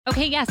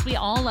Okay, yes, we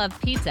all love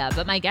pizza,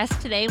 but my guest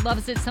today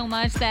loves it so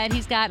much that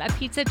he's got a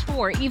pizza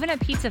tour, even a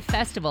pizza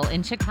festival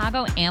in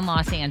Chicago and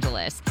Los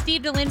Angeles.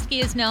 Steve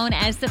Dolinsky is known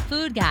as the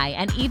food guy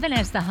and even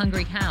as the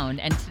Hungry Hound,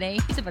 and today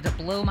he's about to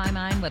blow my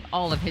mind with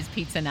all of his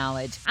pizza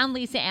knowledge. I'm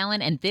Lisa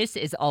Allen, and this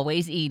is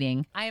Always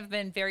Eating. I have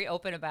been very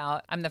open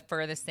about I'm the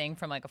furthest thing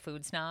from like a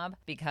food snob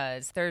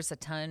because there's a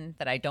ton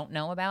that I don't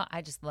know about.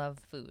 I just love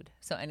food.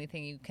 So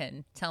anything you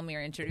can tell me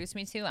or introduce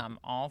me to, I'm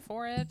all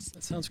for it.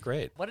 That sounds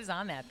great. What is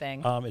on that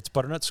thing? It's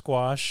butternut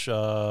squash,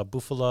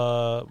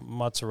 bufala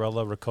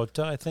mozzarella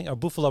ricotta, I think, or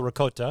bufala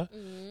ricotta,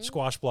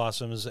 squash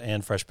blossoms,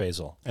 and fresh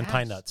basil, and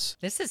pine nuts.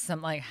 This is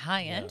some like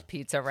high-end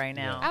pizza right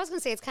now. I was going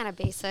to say it's kind of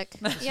basic.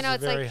 You know,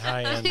 It's a very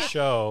high-end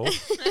show.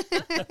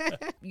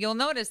 You'll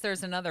notice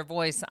there's another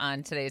voice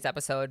on today's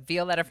episode.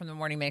 Violeta from The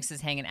Morning Mix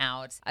is hanging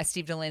out.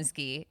 Steve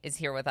Dolinsky is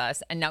here with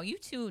us. And now you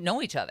two know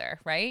each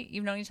other, right?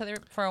 You've known each other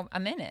for a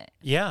minute.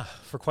 Yeah,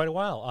 for quite a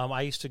while.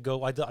 I used to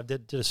go, I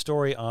did a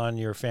story on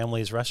your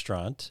family's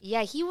restaurant.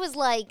 Yeah, he was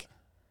like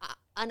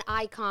an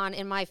icon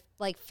in my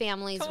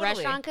family's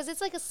restaurant because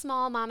it's like a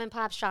small mom and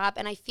pop shop,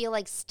 and I feel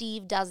like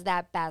Steve does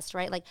that best,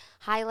 right? Like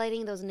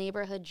highlighting those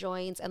neighborhood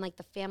joints and like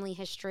the family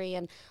history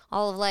and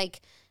all of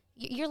like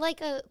you're like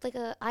a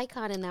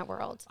icon in that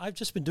world. I've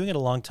just been doing it a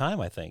long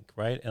time, I think,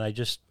 right? And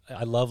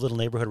I love little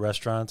neighborhood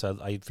restaurants.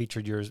 I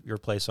featured your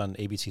place on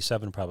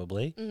ABC7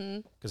 probably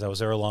because I was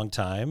there a long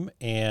time.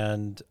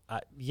 And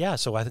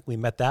so I think we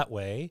met that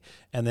way.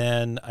 And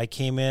then I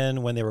came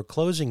in when they were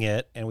closing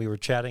it and we were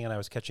chatting and I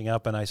was catching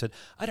up and I said,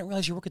 I didn't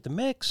realize you work at the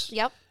Mix.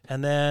 Yep.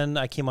 And then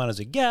I came on as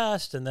a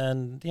guest and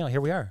then,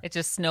 here we are. It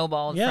just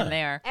snowballed from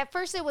there. At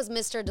first it was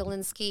Mr.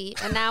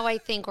 Dolinsky, and now I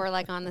think we're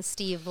like on the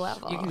Steve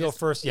level. You can go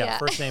first,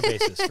 first name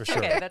basis for sure.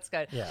 Okay, that's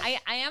good. Yeah.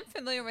 I am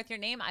familiar with your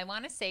name. I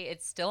want to say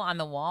it's still on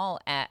the wall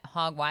at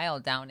Hog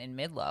Wild down in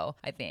Midlow,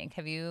 I think.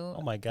 Have you?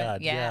 Oh my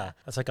God, yeah.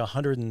 That's like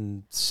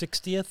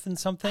 160th and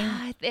something?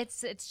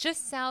 It's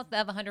just south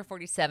of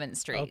 147th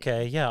Street.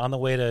 Okay, yeah, on the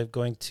way to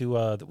going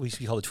to, we used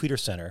to call it Tweeter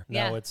Center.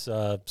 Now it's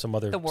some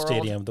other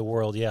stadium, the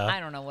World, I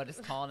don't know what it's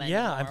called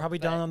anymore. Yeah, I'm probably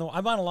down on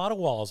I'm on a lot of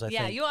walls, I think.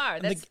 Yeah, you are.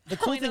 That's the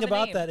cool thing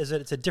about that is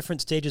that it's at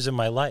different stages in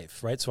my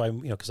life, right? So I'm,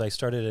 because I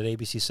started at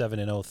ABC7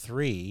 in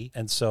 2003,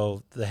 and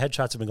so the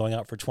headshots have been going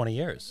out for 20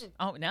 years.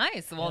 Oh,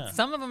 nice. Well,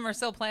 some of them are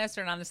still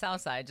plastered on the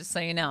south side, just so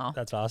you know.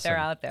 That's awesome. They're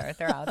out there.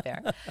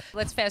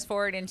 Let's fast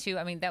forward into,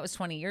 that was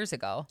 20 years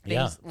ago.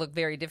 Things look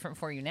very different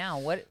for you now.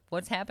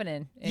 What's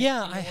happening in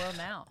the world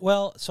now?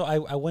 Well, so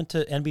I went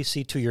to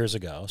NBC 2 years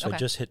ago, so I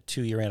just hit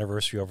 2-year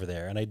anniversary over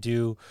there, and I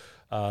do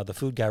the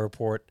Food Guy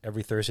Report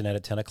every Thursday night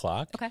at 10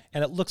 o'clock. Okay.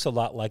 And it looks a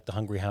lot like the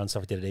Hungry Hound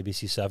stuff I did at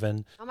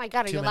ABC7. Oh my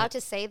God, are you allowed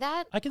to say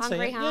that? I can Hungry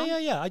say it.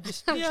 Hound? Yeah. I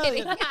just, I'm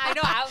kidding. Yeah, I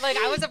know.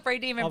 I was afraid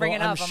to even bring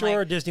it up. I'm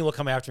sure Disney will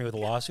come after me with a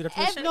lawsuit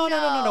after this.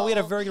 No. We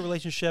had a very good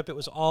relationship. It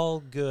was all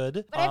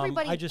good. But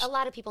a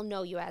lot of people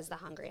know you as the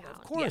Hungry Hound.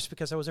 Of course,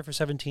 because I was there for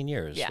 17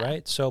 years, Yeah.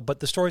 right? So, but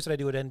the stories that I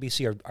do at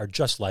NBC are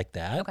just like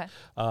that. Okay.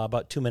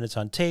 About 2 minutes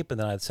on tape, and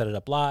then I'd set it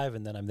up live,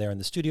 and then I'm there in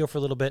the studio for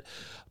a little bit.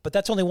 But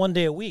that's only one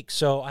day a week,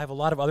 so I have a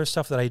lot of other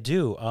stuff that I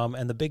do.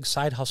 And the big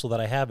side hustle that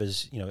I have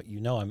is,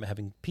 I'm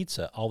having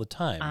pizza all the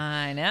time.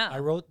 I know. I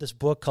wrote this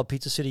book called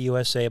Pizza City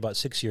USA about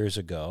 6 years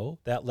ago.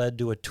 That led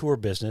to a tour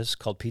business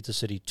called Pizza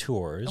City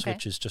Tours,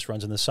 which just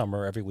runs in the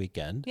summer every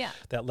weekend. Yeah.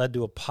 That led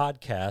to a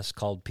podcast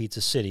called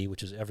Pizza City,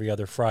 which is every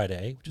other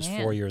Friday, which is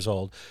 4 years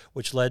old,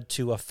 which led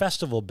to a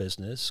festival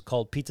business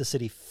called Pizza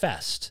City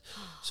Fest.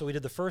 So we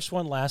did the first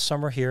one last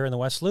summer here in the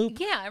West Loop.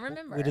 Yeah, I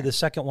remember. We did the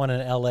second one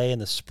in LA in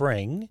the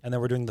spring, and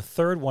then we're doing the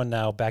third one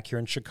now back here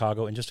in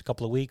Chicago in just a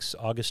couple of weeks,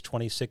 August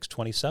 26,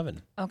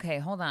 27. Okay,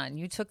 hold on.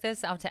 You took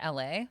this out to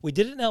LA? We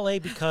did it in LA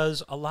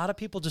because a lot of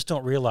people just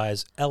don't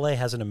realize LA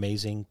has an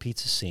amazing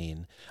pizza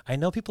scene. I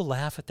know people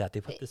laugh at that.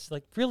 They put this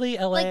really,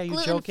 LA, like are you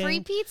joking?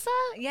 gluten-free pizza?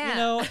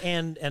 Yeah.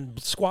 And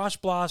squash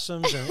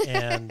blossoms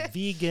and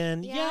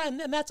vegan. Yeah.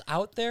 And that's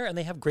out there, and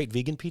they have great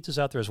vegan pizzas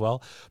out there as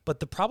well.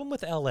 But the problem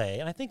with LA,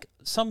 and I think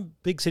some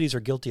big cities are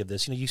guilty of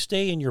this, you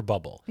stay in your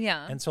bubble.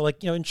 Yeah. And so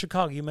in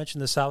Chicago, you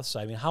mentioned the South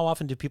Side. How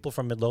often do people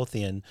from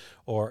Midlothian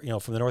or,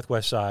 from the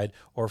Northwest Side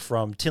or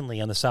from Tinley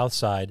on the South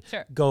Side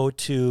go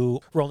to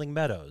Rolling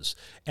Meadows?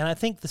 And I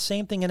think the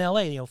same thing in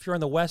LA. If you're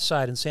on the West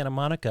Side in Santa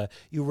Monica,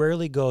 you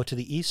rarely go to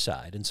the East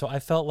Side. And so I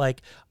felt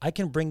like I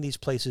can bring these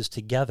places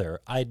together.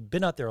 I'd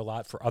been out there a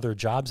lot for other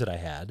jobs that I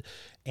had,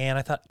 and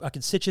I thought I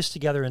could stitch this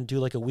together and do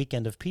like a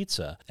weekend of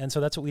pizza. And so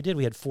that's what we did.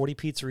 We had 40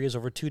 pizzerias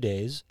over 2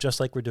 days, just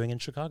like we're doing in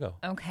Chicago.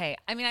 Okay.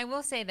 I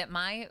will say that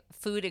my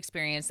food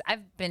experience,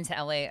 I've been to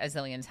LA a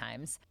zillion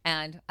times,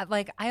 and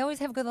I always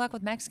have good luck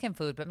with Mexican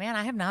food, but man,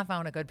 I have not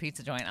found a good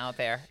pizza joint out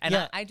there.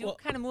 And I do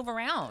kind of move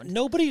around.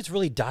 Nobody's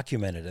really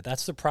documented it.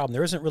 That's the problem.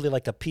 There isn't really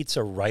like a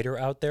pizza writer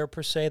out there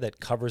per se that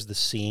covers the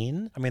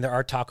scene. I mean, there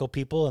are taco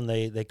people and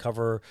they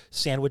cover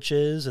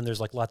sandwiches, and there's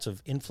like lots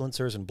of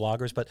influencers and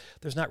bloggers, but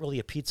there's not really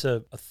a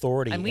pizza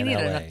authority in we need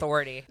LA. an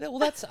authority. Well,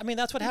 that's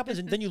what happens.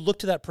 And then you look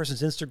to that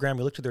person's Instagram,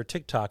 you look to their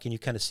TikTok, and you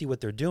kind of see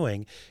what they're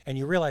doing, and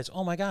you realize,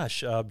 oh my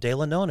gosh, De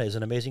La Nona is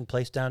an amazing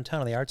place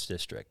downtown in the Arts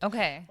District.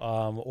 Okay.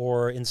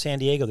 Or in San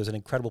Diego, there's an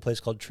incredible place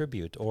called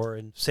Tribute. Or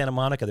in Santa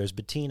Monica, there's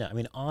Bettina. I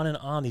mean, on and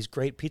on, these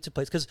great pizza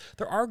places. Because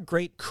there are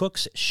great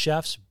cooks,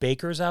 chefs,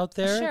 bakers out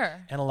there.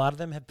 Sure. And a lot of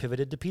them have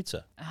pivoted to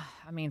pizza.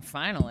 I mean,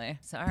 finally.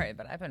 Sorry,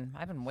 but I've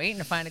been waiting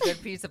to find a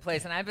good pizza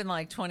place, and I've been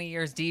like 20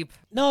 years deep.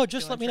 No,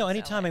 just let me know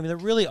anytime. I mean, there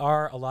really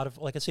are a lot of,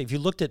 like I say, if you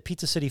looked at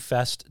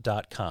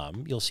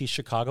pizzacityfest.com, you'll see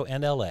Chicago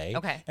and LA.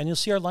 Okay. And you'll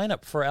see our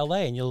lineup for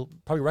LA, and you'll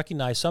probably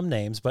recognize some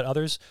names, but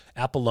others,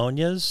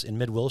 Apollonia's in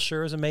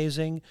Mid-Wilshire is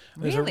amazing.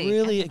 There's a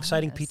really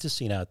exciting pizza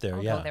scene out there.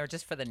 I'll go there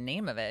just for the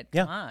name of it.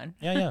 Come on.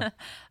 Yeah.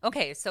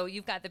 Okay, so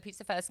you've got the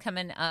Pizza Fest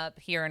coming up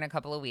here in a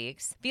couple of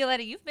weeks.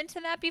 Violeta, you've been to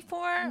that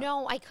before?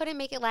 No, I couldn't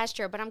make it last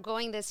year, but I'm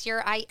going this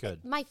year.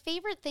 Good. My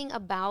favorite thing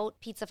about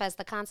Pizza Fest,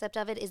 the concept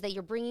of it, is that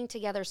you're bringing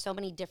together so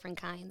many different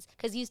kinds.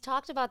 Because you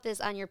talked about this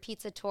on your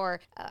pizza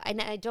tour. I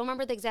don't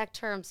remember the exact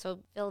term, so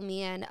fill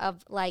me in,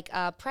 of like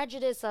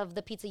prejudice of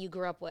the pizza you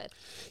grew up with.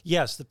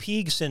 Yes, the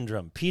Pegue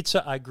syndrome,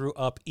 pizza I grew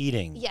up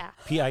eating. Yeah.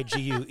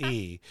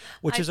 Pigue,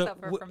 which is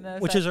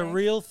a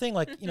real thing.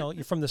 Like, you know,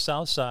 you're from the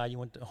South Side, you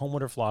went to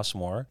Homewood or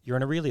Flossmoor, you're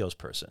an Aurelio's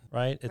person,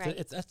 right?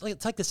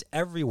 It's like this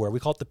everywhere. We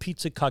call it the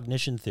pizza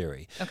cognition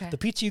theory. Okay. The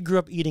pizza you grew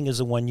up eating is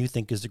the one you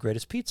think is the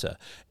greatest pizza.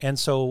 And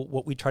so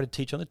what we try to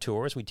teach on the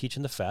tours, we teach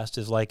in the fest,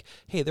 is like,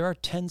 hey, there are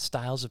 10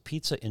 styles of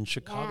pizza in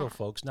Chicago,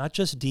 folks, not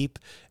just deep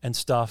and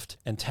stuffed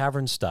and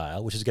tavern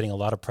style, which is getting a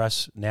lot of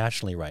press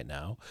nationally right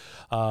now,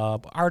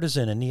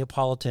 artisan and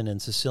Neapolitan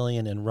and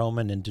Sicilian and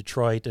Roman and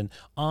Detroit and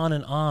on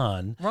and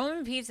on.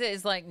 Roman pizza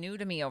is like new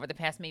to me over the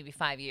past maybe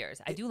 5 years.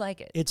 I do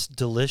like it. It's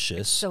delicious.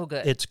 It's so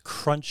good. It's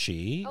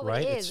crunchy,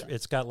 right? It is.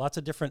 It's got lots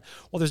of different,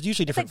 well, there's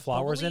usually different like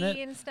flours in it.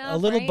 And stuff, a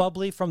little right?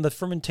 bubbly from the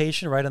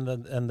fermentation, right? And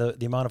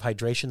the amount of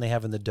hydration they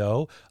have in the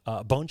dough.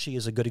 Bonchi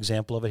is a good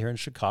example of it here in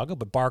Chicago,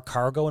 but Bar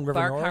Cargo in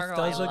River North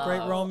does a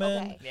great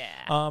Roman. Okay.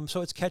 Yeah.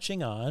 So it's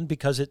catching on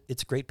because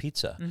it's great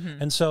pizza.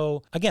 Mm-hmm. And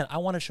so, again, I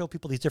want to show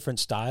people these different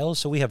styles.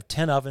 So we have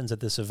 10 ovens at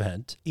this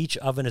event. Each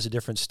oven is a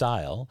different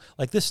style.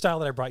 Like this style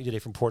that I brought you today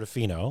from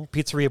Portofino,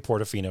 Pizzeria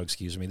Portofino,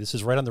 excuse me. This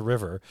is right on the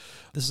river.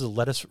 This is a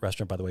lettuce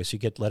restaurant, by the way, so you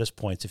get lettuce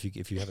points if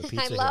you have a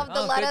pizza. I love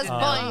the lettuce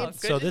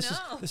points. So this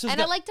is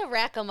and I like to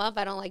rack them up.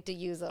 I don't like to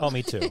use them. Oh,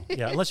 me too.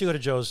 Yeah, unless you go to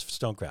Joe's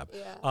Stone Crab.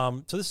 Yeah.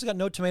 So this has got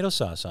no tomato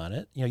sauce on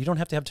it. You know, you don't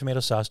have to have tomato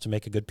sauce to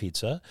make a good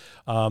pizza.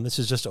 This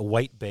is just a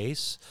white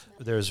base.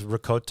 There's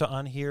ricotta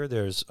on here.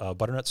 There's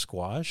butternut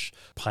squash,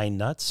 pine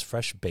nuts,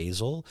 fresh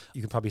basil.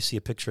 You can probably see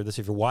a picture of this.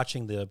 If you're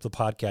watching the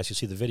podcast, you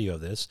see the video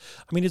of this.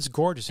 I mean, it's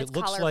gorgeous. It's it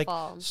looks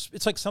colorful.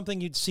 it's like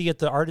something you'd see at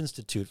the Art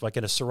Institute, like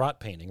in a Seurat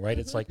painting, right?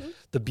 It's like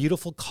the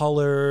beautiful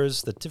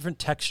colors, the different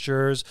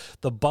textures,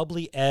 the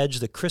bubbly edge,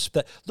 the crisp.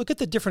 Look at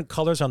the different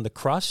colors on the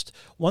crust.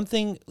 One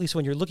thing, Lisa,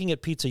 when you're looking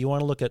at pizza, you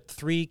want to look at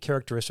 3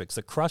 characteristics: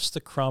 the crust,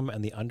 the crumb,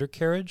 and the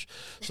undercarriage.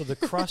 So the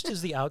crust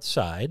is the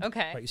outside.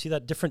 Okay. Right, you see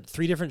that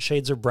 3 different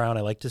shades of brown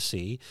I like to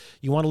see.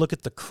 You want to look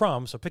at the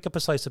crumb. So pick up a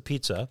slice of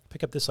pizza.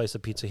 Pick up this slice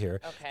of pizza here.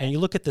 Okay. And you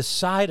look at the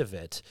side of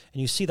it,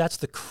 and you see that's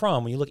the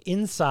crumb. When you look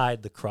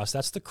inside the crust,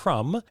 that's the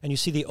crumb. And you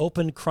see the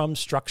open crumb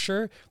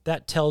structure.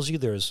 That tells you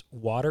there's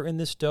water in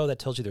this dough. That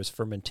tells you there's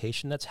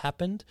fermentation that's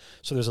happened.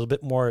 So there's a little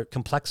bit more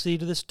complexity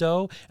to this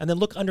dough. And then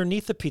look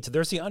underneath the pizza.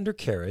 There's the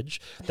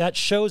undercarriage. That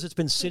shows it's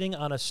been sitting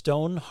on a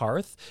stone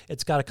hearth.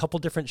 It's got a couple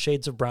different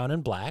shades of brown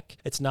and black.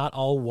 It's not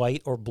all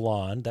white or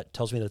blonde. That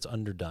tells me that it's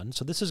underdone.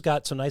 So this has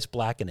got some nice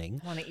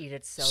blackening. I want to eat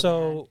it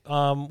so bad.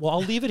 Well,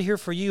 I'll leave it here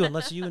for you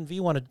unless you and V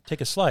want to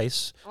take a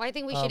slice. Oh, I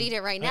think we should eat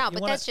it right now,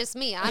 but that's just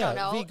me. I don't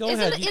know. V, go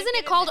ahead. Isn't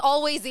it called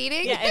always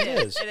eating? Yeah, it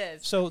is. It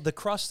is. So the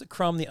crust, the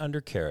crumb, the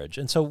undercarriage.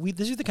 And so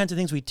these are the kinds of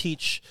things we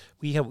teach.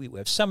 We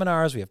have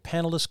seminars, we have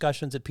panel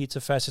discussions at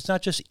Pizza Fest. It's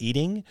not just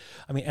eating.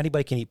 I mean,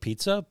 anybody can eat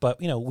pizza, but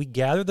we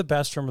gather the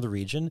best from the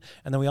region,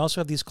 and then we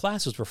also have these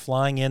classes. We're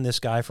flying in this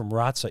guy from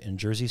Razza in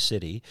Jersey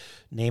City,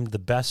 named the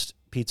best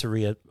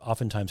pizzeria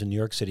oftentimes in New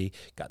York City,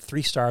 got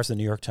 3 stars in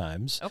the New York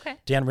Times. Okay.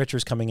 Dan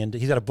Richards coming in.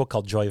 He's got a book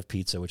called Joy of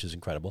Pizza, which is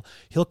incredible.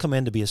 He'll come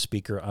in to be a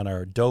speaker on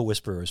our Dough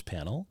Whisperers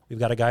panel. We've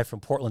got a guy from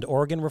Portland,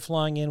 Oregon we're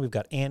flying in. We've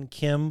got Ann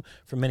Kim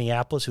from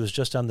Minneapolis, who was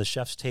just on the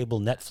Chef's Table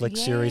Netflix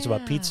series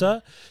about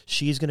pizza.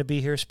 She's going to be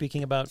here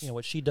speaking about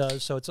what she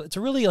does. So it's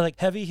a really like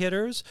heavy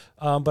hitters,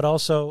 but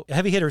also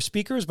heavy hitter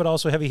speakers, but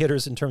also heavy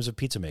hitters in terms of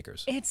pizza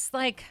makers. It's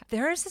like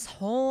there is this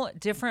whole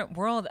different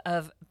world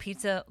of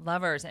pizza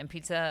lovers and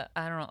pizza,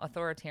 authorities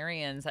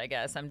authoritarians, I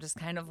guess. I'm just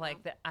kind of like,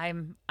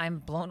 I'm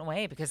blown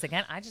away because,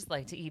 again, I just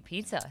like to eat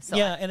pizza. So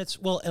yeah, and it's,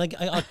 well, and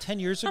 10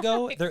 years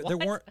ago, like,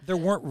 there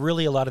weren't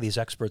really a lot of these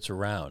experts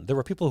around. There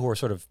were people who were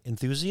sort of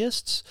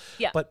enthusiasts,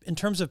 but in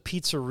terms of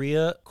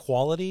pizzeria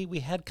quality, we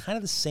had kind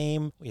of the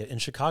same, in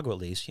Chicago at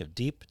least, you have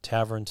Deep,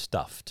 Tavern,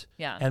 Stuffed.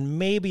 Yeah. And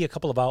maybe a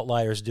couple of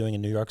outliers doing a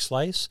New York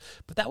Slice,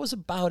 but that was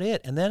about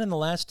it. And then in the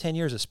last 10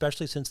 years,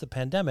 especially since the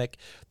pandemic,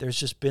 there's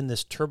just been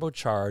this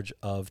turbocharge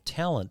of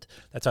talent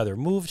that's either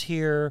moved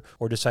here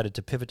or decided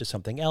to pivot to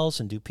something else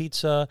and do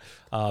pizza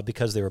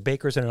because they were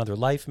bakers in another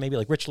life. Maybe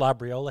like Rich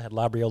Labriola had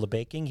Labriola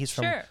Baking. He's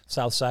from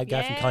South Side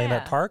guy from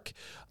Calumet Park.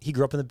 He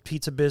grew up in the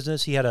pizza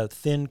business. He had a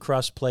thin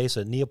crust place,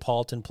 a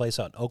Neapolitan place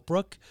out in Oak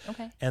Brook.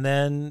 Okay. And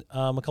then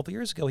a couple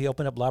years ago, he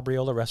opened up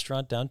Labriola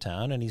Restaurant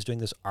downtown, and he's doing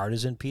this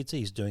artisan pizza.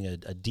 He's doing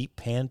a deep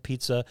pan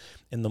pizza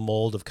in the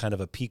mold of kind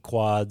of a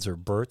Pequod's or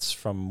Bert's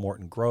from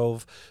Morton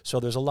Grove. So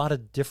there's a lot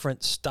of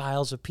different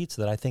styles of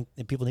pizza that I think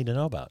that people need to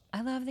know about.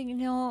 I love that you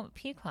know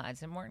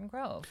Pequod's and Morton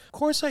Grove. Of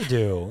course I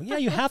do. Yeah,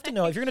 you have to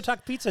know. If you're going to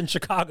talk pizza in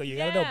Chicago, you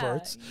got to know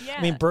Bert's. Yeah.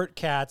 I mean, Bert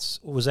Katz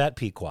was at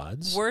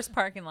Pequod's. Worst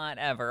parking lot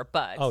ever,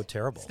 but... Oh,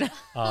 terrible. Still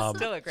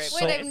a great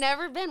place. Wait, I've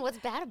never been. What's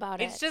bad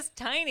about it? It's just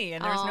tiny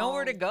and there's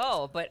nowhere to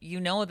go, but you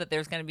know that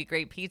there's going to be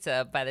great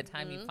pizza by the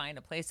time you find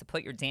a place to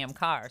put your damn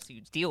car, so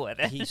you deal with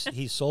it.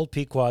 He sold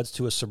Pequod's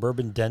to a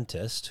suburban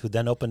dentist who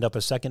then opened up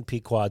a second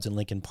Pequod's in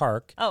Lincoln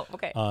Park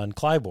on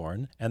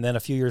Clybourne. And then a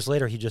few years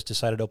later, he just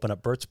decided to open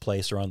up Bert's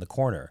Place around the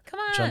corner. Come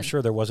on. Which I'm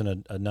sure there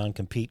wasn't a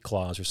non-compete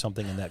clause or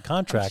something in that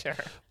contract. Sure.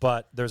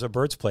 But there's a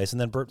Bert's Place.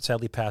 And then Bert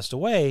sadly passed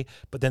away,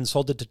 but then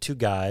sold it to two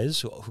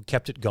guys who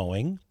kept it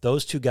going.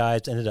 Those two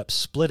guys ended up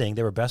splitting.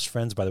 They were best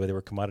friends, by the way. They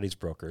were commodities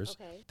brokers.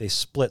 Okay. They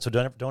split. So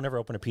don't ever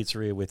open a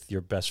pizzeria with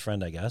your best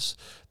friend, I guess.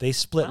 They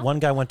split. One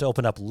guy went to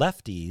open up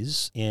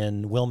Lefty's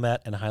in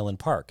Wilmette and Highland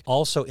Park,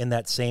 also in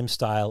that same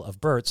style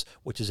of Bert's,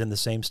 which is in the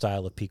same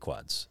style of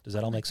Pequod's. Does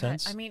that all make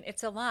sense? I mean,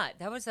 it's a lot.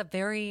 That was a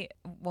very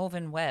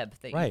woven web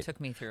that you took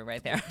me through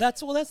right there.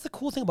 That's the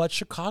cool thing about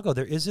Chicago.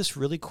 There is this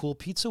really cool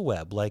pizza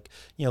web. Like,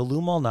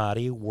 Lou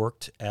Malnati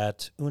worked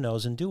at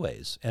Uno's and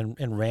Due's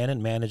and ran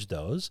and managed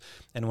those.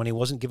 And when he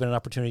wasn't given an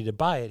opportunity to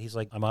buy it, he's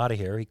like, I'm out of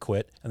here. He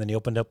quit. And then he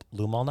opened up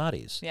Lou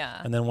Malnati's.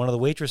 Yeah. And then one of the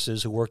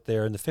waitresses who worked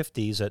there in the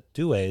 50s at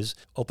Due's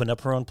opened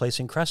up her own place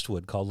in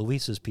Crestwood called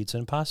Luisa's Pizza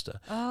and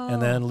Pasta. Oh,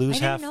 and then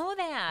Lou's I didn't know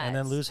that. And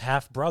then Lou's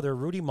half-brother,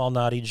 Rudy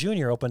Malnati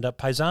Jr., opened up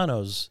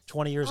Paisanos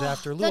 20 years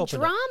after Lou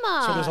opened drama.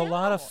 up. So there's a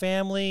lot of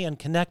family and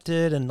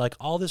connected and like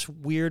all this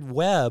weird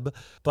web,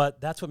 but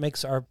that's what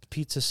makes our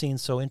pizza scene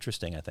so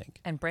interesting, I think.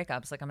 And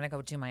breakups, like I'm going to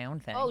go do my own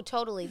thing. Oh,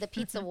 totally. The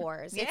pizza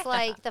wars. It's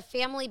like the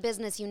family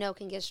business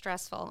can get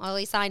stressful. Or at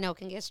least I know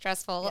can get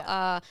stressful.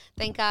 Yeah.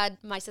 Thank God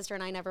my sister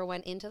and I never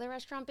went into the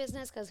restaurant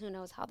business because who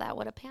knows how that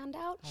would have panned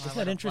out. Isn't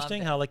that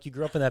interesting how like you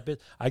grew up in that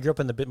bit? I grew up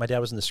in the bit. My dad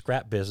was in the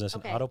scrap business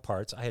and auto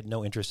parts. I had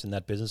no interest in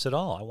that business at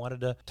all. I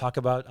wanted to talk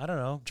about, I don't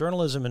know,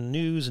 journalism and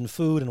news and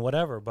food and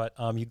whatever. But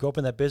you grow up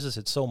in that business,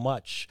 it's so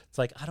much. It's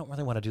like, I don't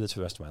really want to do this for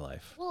the rest of my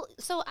life. Well,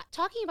 so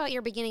talking about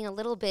your beginning a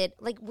little bit,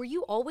 like, were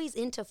you always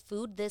into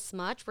food this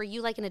much? Were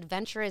you like an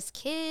adventurous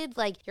kid,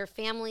 like your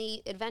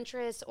family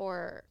adventurous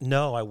or?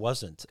 No, I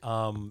wasn't.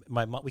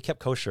 My mom, we kept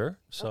kosher.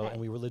 So,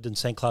 and we lived in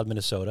St. Cloud,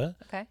 Minnesota.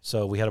 Okay.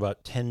 So we had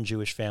about 10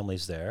 Jewish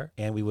families there.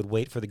 And we would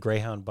wait for the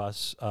Greyhound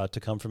bus to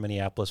come from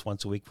Minneapolis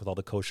once a week with all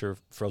the kosher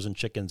frozen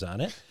chickens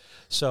on it.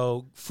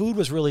 So food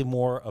was really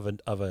more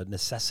of a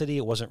necessity.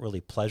 It wasn't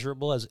really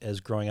pleasurable as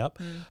growing up.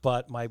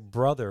 But my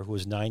brother, who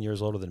was 9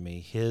 years older than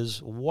me,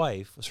 his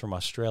wife was from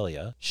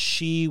Australia.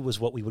 She was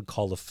what we would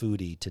call a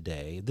foodie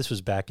today. This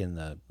was back in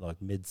the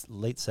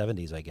late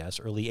 70s, I guess,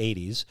 early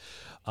 80s.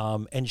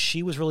 And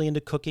she was really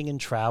into cooking and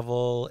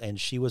travel, and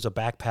she was a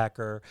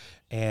backpacker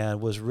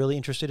and was really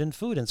interested in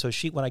food. And so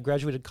when I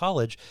graduated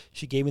college,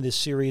 she gave me this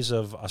series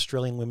of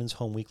Australian Women's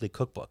Home Weekly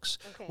cookbooks,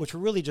 which were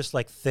really just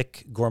like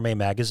thick gourmet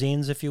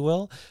magazines, if you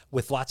will,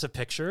 with lots of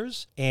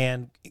pictures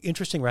and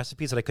interesting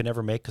recipes that I could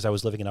never make because I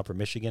was living in Upper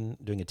Michigan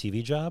doing a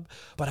TV job.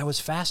 But I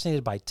was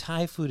fascinated by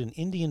Thai food and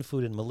Indian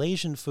food and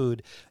Malaysian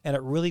food, and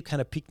it really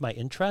kind of piqued my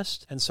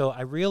interest. And so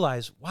I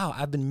realized, wow,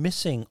 I've been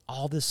missing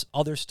all this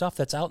other stuff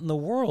that's out in the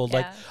world. Yeah.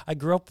 Like I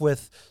grew up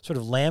with sort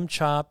of lamb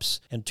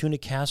chops and tuna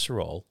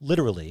casserole,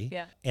 literally.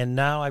 Yeah. And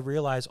now I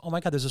realize, oh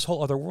my God, there's this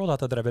whole other world out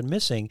there that I've been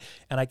missing.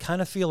 And I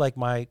kind of feel like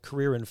my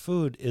career in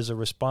food is a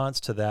response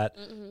to that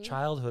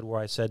childhood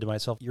where I said to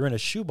myself, you're in a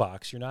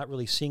shoebox, you're not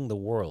really seeing the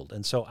world.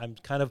 And so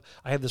I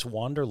have this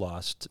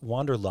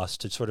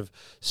wanderlust to sort of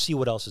see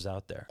what else is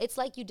out there. It's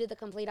like you did the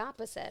complete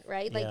opposite,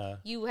 right? Like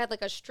you had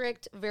like a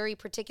strict, very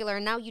particular,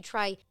 and now you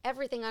try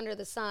everything under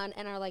the sun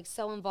and are like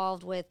so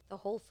involved with the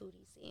whole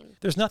foodie scene.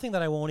 There's nothing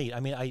that I won't eat.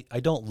 I mean, I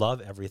don't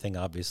love everything,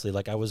 obviously.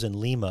 Like I was in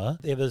Lima.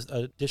 They have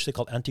a dish they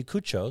call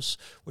anticuchos,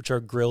 which are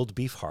grilled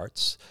beef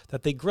hearts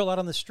that they grill out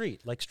on the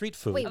street, like street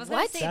food. Wait, I was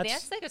going to say,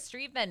 that's like a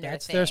street vendor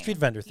That's thing. their street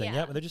vendor thing,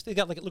 yeah. They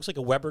got like, it looks like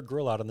a Weber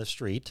grill out on the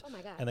street. Oh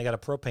my God. and they got a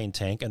propane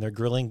tank, and they're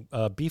grilling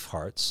beef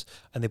hearts,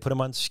 and they put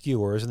them on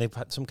skewers, and they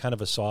put some kind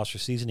of a sauce or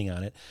seasoning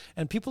on it,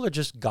 and people are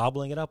just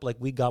gobbling it up like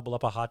we gobble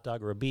up a hot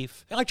dog or a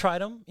beef. And I tried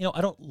them.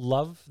 I don't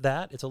love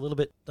that. It's a little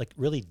bit like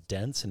really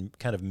dense and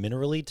kind of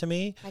minerally to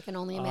me. I can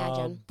only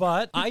imagine.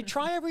 But I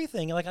try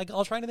everything. Like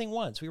I'll try anything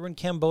once. We were in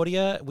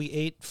Cambodia. We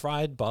ate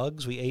fried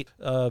bugs. We ate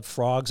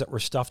frogs that were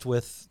stuffed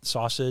with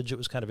sausage. It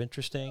was kind of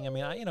interesting. I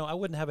mean, I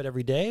wouldn't have it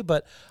every day,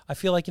 but I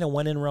feel like,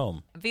 when in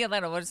Rome.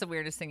 Violeta, what is the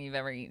weirdest thing you've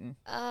ever eaten?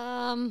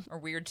 Or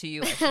weird to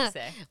you, I should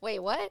say. Wait,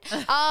 what?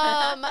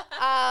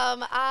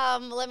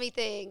 Let me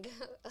think.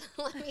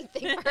 Let me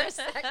think for a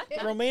second.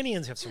 The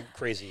Romanians have some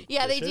crazy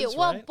Yeah, dishes, they do. right?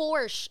 Well,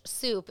 borscht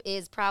soup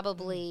is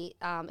probably,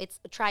 it's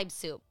tribe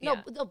soup.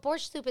 Yeah. No,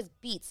 borscht soup is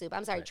beet soup.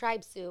 I'm sorry, Right.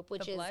 tribe soup,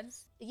 which The is...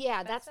 Bloods?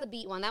 Yeah, that's the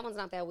beet one. That one's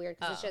not that weird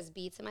because it's just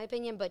beets in my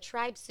opinion. But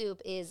tribe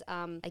soup is,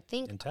 I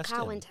think,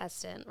 cow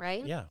intestine,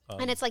 right? Yeah.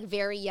 And it's like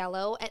very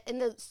yellow.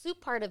 And the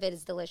soup part of it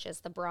is delicious.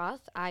 The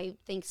broth, I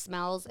think,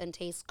 smells and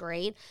tastes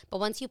great. But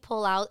once you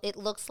pull out, it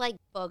looks like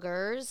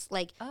boogers,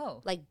 like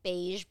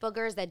beige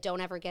boogers that don't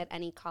ever get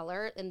any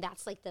color. And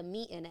that's like the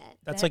meat in it.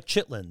 That's like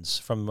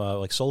chitlins from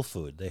like soul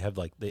food. They have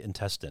like the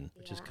intestine,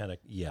 which is kind of,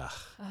 So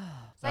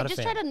I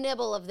just tried a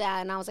nibble of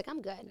that and I was like,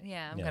 I'm good.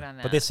 Yeah, I'm good on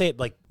that. But they say it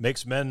like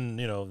makes men,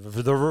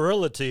 the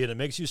virility, and it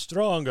makes you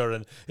stronger,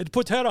 and it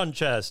puts hair on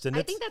chest. And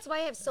I think that's why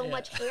I have so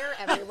much hair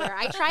everywhere.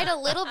 I tried a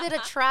little bit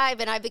of tribe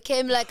and I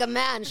became like a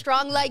man,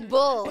 strong like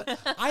bull.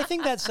 I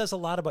think that says a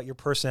lot about your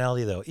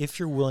personality, though, if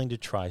you're willing to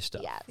try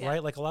stuff,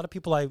 right? Like a lot of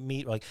people I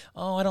meet are like,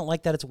 oh, I don't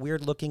like that. It's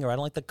weird looking, or I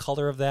don't like the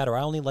color of that, or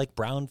I only like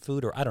brown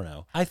food, or I don't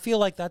know. I feel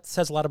like that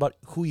says a lot about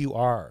who you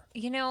are.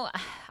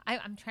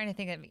 I'm trying to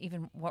think of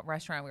even what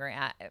restaurant we were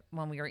at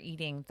when we were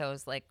eating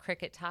those like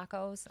cricket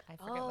tacos. I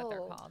forget what they're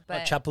called.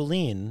 But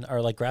chapulín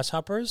are like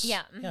grasshoppers.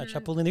 Yeah. Yeah,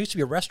 chapulín. There used to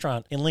be a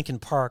restaurant in Lincoln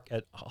Park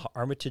at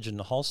Armitage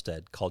and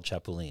Halstead called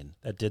Chapulín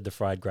that did the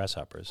fried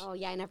grasshoppers. Oh,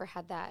 yeah, I never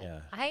had that. Yeah.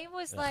 I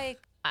was like,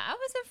 I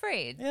was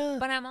afraid. Yeah.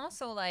 But I'm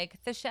also like,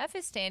 the chef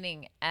is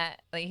standing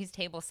at, like, he's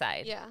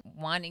tableside,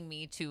 wanting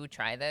me to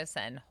try this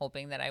and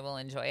hoping that I will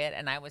enjoy it.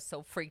 And I was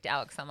so freaked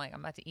out because I'm like,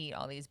 I'm about to eat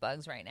all these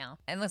bugs right now.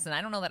 And listen,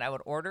 I don't know that I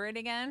would order it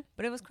again,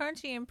 but it was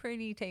crunchy and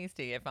pretty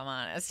tasty, if I'm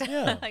honest.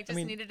 Yeah. I just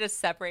needed to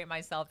separate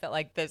myself that,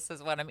 like, this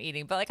is what I'm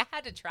eating. But, like, I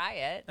had to try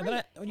it. And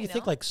then when you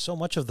think, like, so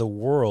much of the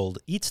world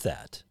eats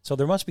that, so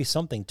there must be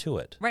something to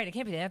it. Right. It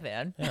can't be that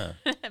bad. Yeah.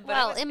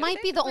 Well, it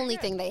might be the only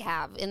thing they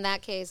have. In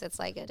that case, it's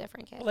like a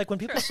different case. Well, like when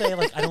people say,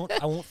 like, I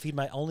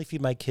only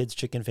feed my kids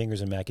chicken fingers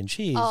and mac and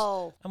cheese.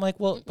 Oh. I'm like,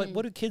 well, but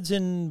what do kids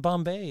in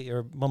Bombay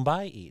or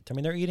Mumbai eat? I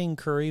mean, they're eating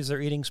curries,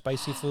 they're eating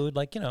spicy food,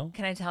 like, Can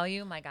I tell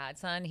you, my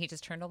godson, he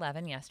just turned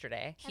 11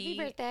 yesterday. Happy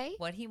birthday.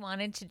 What he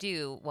wanted to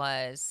do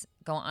was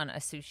go on a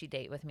sushi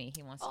date with me.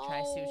 He wants to try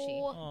sushi.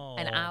 Oh.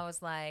 And I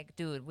was like,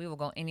 dude, we will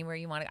go anywhere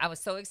you want to. I was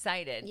so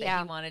excited that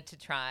he wanted to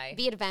try.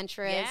 Be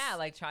adventurous. Yeah,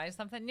 like try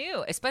something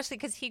new, especially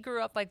because he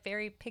grew up like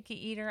very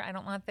picky eater. I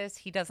don't want this.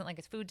 He doesn't like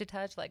his food to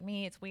touch like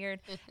me. It's weird.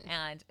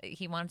 And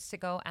he wants to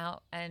go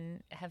out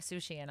and have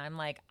sushi. And I'm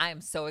like, I'm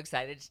so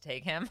excited to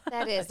take him.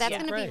 That's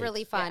going to be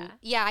really fun.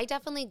 Yeah, I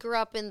definitely grew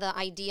up in the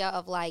idea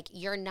of like,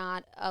 you're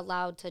not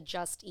allowed to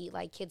just eat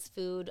like kids'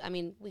 food. I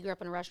mean, we grew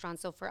up in a restaurant.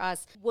 So for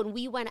us, when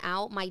we went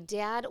out, my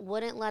dad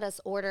wouldn't let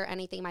us order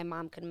anything my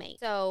mom could make.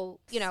 So,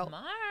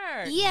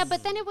 Smart. Yeah,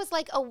 but then it was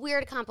like a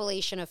weird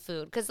compilation of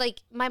food because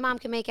like my mom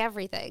can make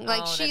everything.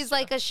 Like she's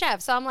like a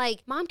chef. So I'm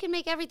like, Mom can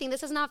make everything.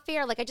 This is not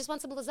fair. Like I just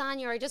want some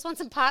lasagna or I just want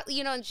some pot,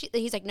 and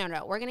he's like, no,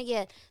 we're going to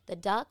get the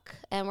duck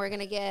and we're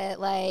going to get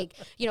like,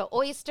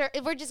 oyster.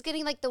 We're just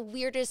getting like the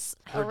weirdest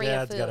array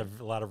of food. Your dad's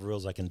got a lot of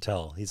rules, I can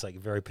tell. He's like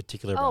very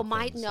particular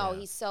about things.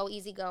 He's so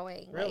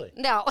easygoing. Really? Like,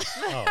 no,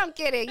 I'm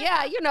kidding.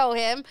 Yeah, you know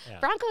him. Yeah.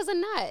 Bronco's a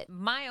nut.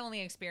 My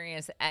only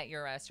experience at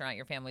your restaurant,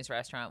 your family's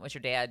restaurant, was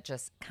your dad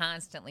just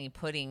constantly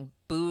putting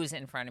booze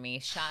in front of me,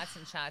 shots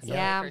and shots of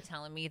liquor,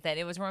 telling me that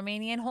it was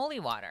Romanian holy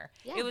water.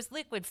 Yeah. It was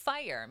liquid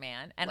fire,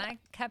 man. And I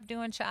kept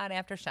doing shot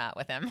after shot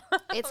with him.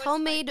 It's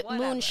homemade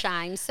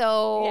moonshine.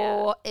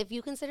 So if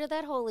you consider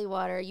that holy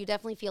water, you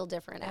definitely feel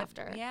different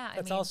after. Yeah.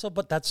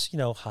 But that's,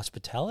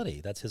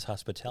 hospitality. That's his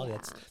hospitality.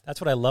 Yeah.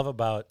 That's what I love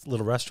about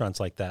little restaurants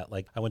like that.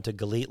 Like I went to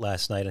Galit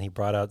last night and he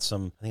brought out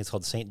some, I think it's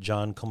called St.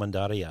 John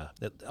Commandaria.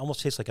 That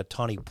almost tastes like a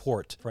tawny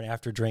port for an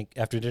after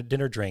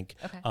dinner drink.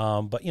 Okay.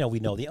 But we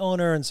know the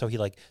owner, and so he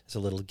there's a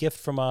little gift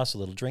from us, a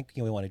little drink.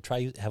 We want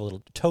to have a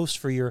little toast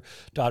for your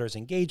daughter's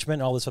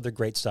engagement, and all this other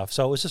great stuff.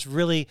 So it was just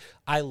really,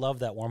 I love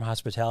that warm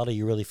hospitality.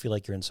 You really feel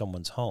like you're in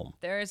someone's home.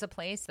 There is a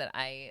place that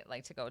I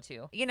like to go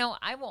to.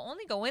 I will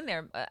only go in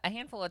there a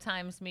handful of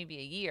times, maybe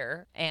a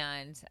year,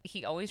 and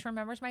he always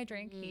remembers my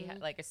drink. He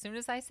as soon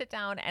as I sit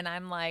down, and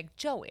I'm like,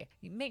 Joey,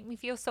 you make me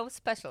feel so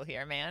special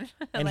here, man.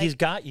 And he's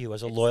got you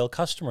as a loyal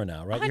customer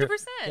now, right?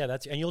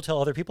 100%. And you'll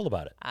tell other people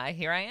about it.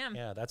 Here I am.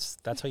 Yeah, that's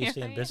how you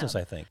stay in business,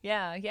 I think.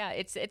 Yeah.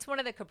 It's one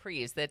of the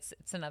Capris.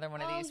 It's another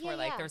one of these where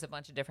like there's a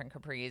bunch of different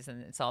Capris,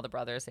 and it's all the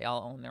brothers. They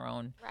all own their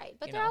own. Right,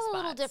 but they're all a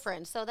little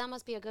different, so that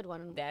must be a good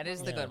one. That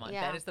is the good one.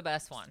 That is the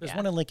best one. There's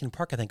one in Lincoln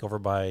Park, I think, over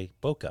by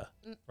Boca,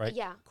 right?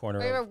 Yeah, corner.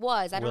 Where it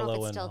was. I don't know if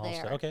Willow it's still and there.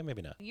 Halstead. Okay,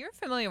 maybe not. You're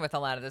familiar with a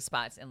lot of the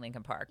spots in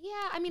Lincoln Park.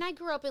 Yeah, I mean, I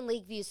grew up in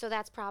Lakeview, so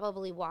that's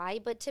probably why.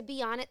 But to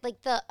be honest,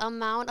 like the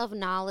amount of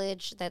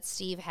knowledge that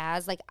Steve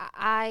has, like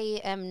I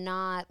am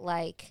not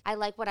like, I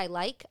like what I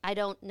like. I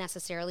don't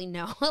necessarily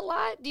know a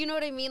lot. Do you know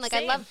what I mean? Like,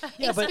 Same. I love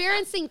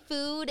experiencing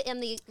food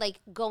and the like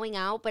going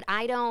out, but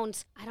I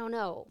don't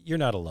know. You're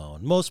not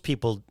alone. Most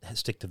people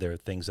stick to their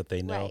things that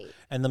they know. Right.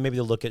 And then maybe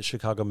they'll look at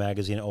Chicago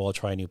Magazine, I'll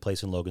try a new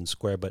place in Logan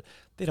Square, but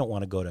they don't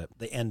want to go to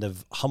the end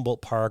of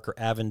Humboldt Park or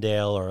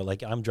Avondale, or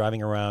like I'm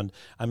driving around,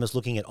 I'm just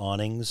looking at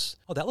awnings.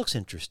 Oh, that looks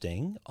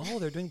interesting. Oh,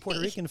 they're doing Puerto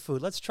Rican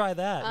food. Let's try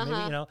that.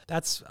 Maybe,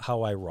 that's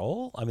how I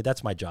roll. I mean,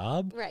 that's my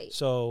job. Right.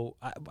 So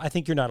I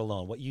think you're not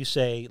alone. What you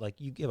say, like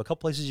you have a couple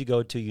places you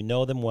go to, you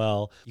know them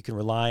well, you can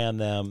rely on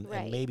them,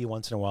 and maybe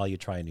once in a while you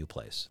try a new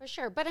place. For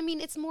sure. But I mean,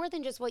 it's more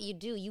than just what you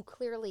do. You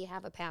clearly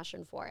have a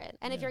passion for it.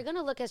 And if you're going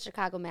to look at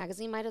Chicago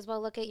Magazine, might as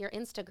well look at your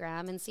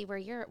Instagram and see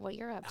what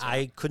you're up to.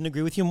 I couldn't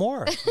agree with you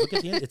more. Look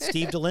at it's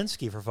Steve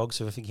Dolinsky, for folks,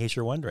 in case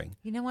you're wondering.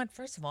 You know what?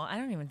 First of all, I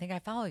don't even think I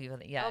follow you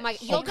yet. Oh my!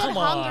 You'll get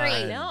hungry.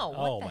 I know.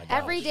 Oh my!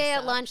 Every day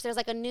at lunch, there's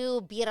like a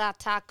new birra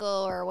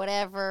taco or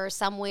whatever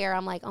somewhere.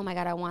 I'm like, oh my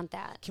God, I want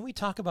that. Can we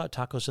talk about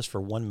tacos just for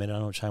 1 minute? I don't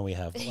know how much time we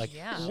have. Like,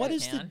 what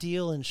is the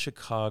deal in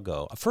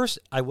Chicago? First,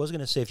 I was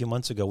going to say a few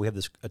months ago we have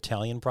this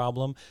Italian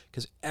problem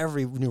because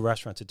every new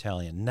restaurant's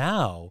Italian.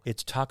 Now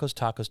it's tacos.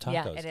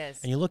 Yeah, it is.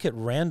 And you look at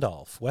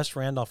West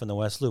Randolph in the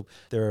West Loop.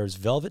 There's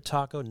Velvet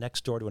Taco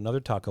next door to another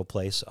taco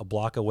place, a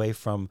block away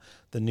from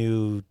the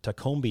new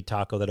Tacombe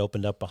Taco that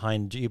opened up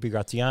behind G.B.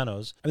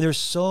 Graziano's. I mean, there's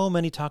so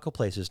many taco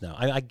places now.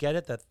 I get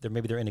it that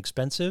they're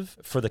inexpensive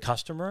for the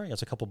customer.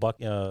 It's a couple buck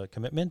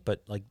commitment,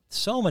 but like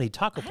so many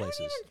taco places.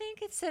 I don't even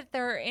think it's that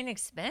they're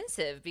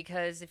inexpensive,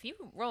 because if you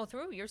roll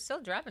through, you're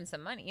still dropping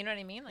some money. You know what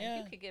I mean? Like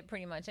you could get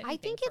pretty much anything. I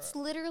think it's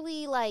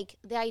literally like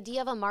the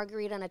idea of a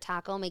margarita and a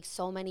taco makes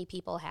so many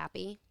people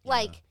happy.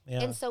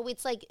 And so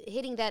it's like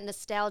hitting that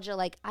nostalgia.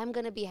 Like I'm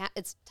gonna be.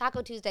 It's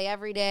Taco Tuesday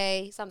every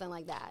day, something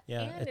like that.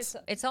 Yeah, and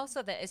it's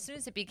also that as soon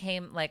as it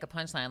became like a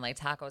punchline, like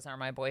tacos are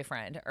my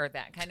boyfriend or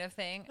that kind of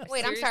thing.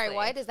 Wait, I'm sorry.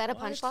 What is that a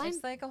punchline?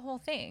 It's like a whole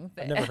thing.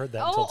 I've never heard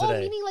that until today.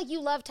 Oh, meaning like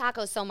you love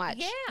tacos so much.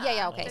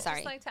 Yeah. Okay,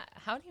 sorry. Like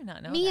how do you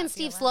not know? Me and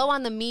Steve slow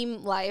on the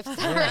meme life.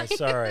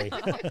 Sorry.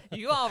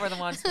 You all were the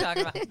ones to talk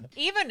about.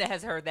 Eva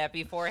has heard that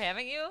before,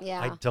 haven't you?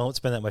 Yeah. I don't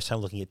spend that much time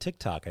looking at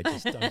TikTok.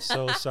 I'm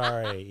so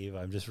sorry, Eva.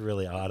 I'm just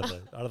really out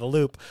of the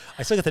loop.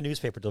 I still get the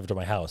newspaper delivered to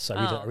my house.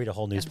 I read a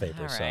whole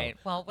newspaper. All right.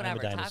 So well, whatever.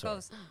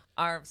 Tacos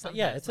are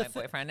sometimes my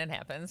boyfriend. It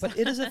happens. But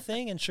it is a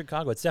thing in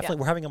Chicago. It's definitely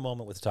we're having a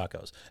moment with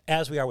tacos,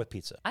 as we are with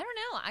pizza. I don't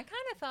know. I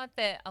kind of thought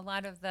that a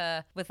lot of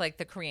with like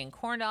the Korean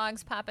corn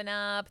dogs popping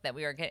up that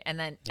we were getting, and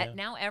then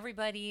now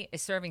everybody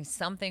is serving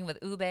something with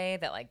ube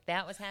that like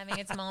that was having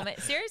its moment.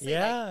 Seriously.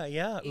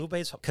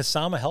 Ube's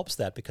Kasama helps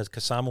that because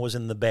Kasama was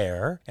in the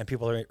Bear, and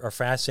people are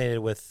fascinated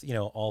with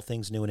all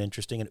things new and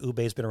interesting. And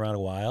ube's been around a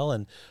while,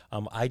 and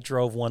I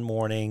drove one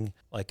morning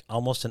like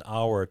almost an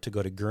hour to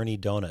go to Gurney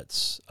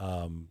Donuts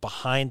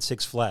behind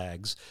Six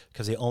Flags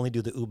because they only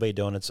do the ube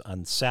donuts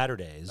on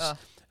Saturdays.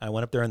 I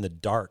went up there in the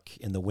dark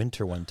in the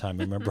winter one time.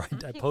 I remember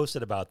I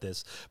posted about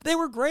this. They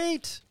were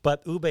great.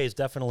 But ube is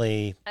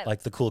definitely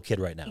like the cool kid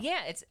right now.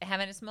 Yeah, it's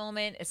having its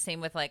moment. It's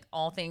same with like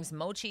all things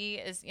mochi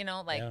is,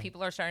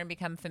 people are starting to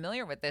become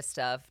familiar with this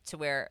stuff to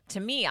where, to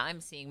me,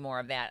 I'm seeing more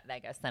of that, I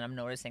guess, than I'm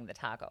noticing the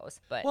tacos.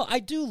 But well, I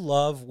do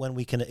love when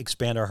we can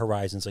expand our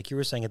horizons. Like you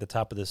were saying at the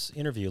top of this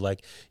interview,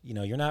 like,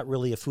 you're not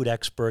really a food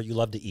expert. You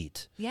love to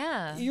eat.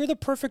 Yeah. You're the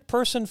perfect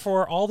person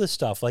for all this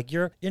stuff. Like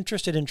you're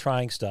interested in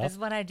trying stuff. That's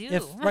what I do.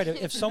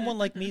 If someone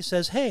like me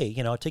says, hey,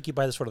 I'll take you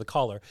by the sort of the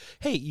collar.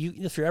 Hey,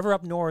 if you're ever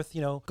up north,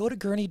 go to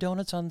Gurney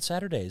Donuts on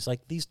Saturdays.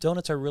 Like these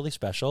donuts are really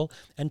special,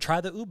 and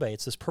try the ube.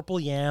 It's this purple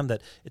yam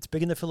that it's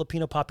big in the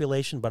Filipino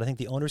population, but I think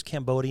the owner's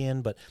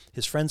Cambodian, but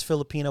his friend's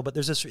Filipino. But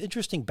there's this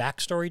interesting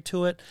backstory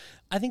to it.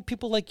 I think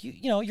people like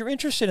you're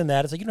interested in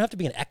that. It's like you don't have to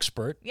be an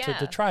expert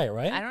to try it,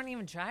 right? I don't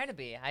even try to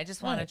be. I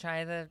just want to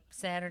try the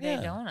Saturday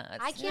donuts.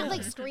 I can't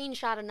like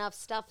screenshot enough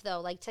stuff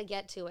though, like to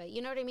get to it.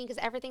 You know what I mean?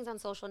 Because everything's on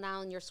social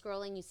now, and you're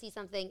scrolling, you see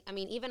something. I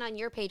mean, even on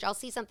your page, I'll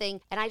see something,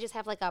 and I just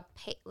have like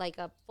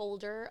a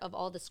folder of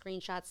all the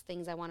screenshots,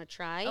 things I want to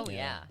try. Oh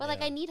yeah. But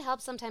like I need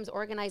help sometimes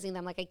organizing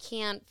them. Like I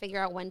can't figure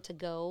out when to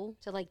go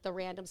to like the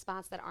random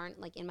spots that aren't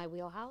like in my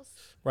wheelhouse.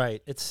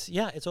 Right. It's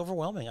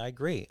overwhelming. I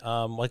agree.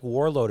 Like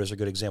Warlord is a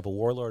good example.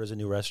 Warlord is a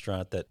new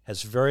restaurant that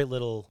has very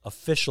little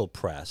official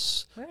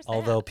press. Where's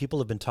although that? People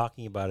have been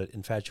talking about it.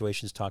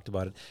 Infatuation's talked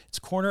about it. It's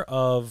corner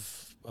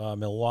of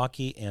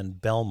Milwaukee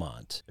and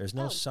Belmont. There's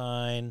no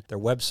sign. Their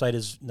website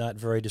is not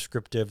very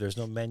descriptive. There's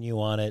no menu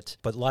on it.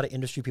 But a lot of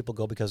industry people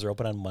go because they're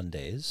open on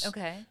Mondays.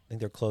 Okay. I think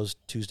they're closed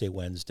Tuesday,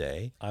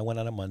 Wednesday. I went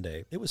on a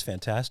Monday. It was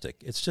fantastic.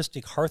 It's just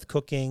hearth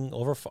cooking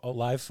over a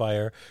live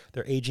fire.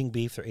 They're aging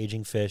beef. They're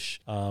aging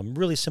fish.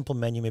 Really simple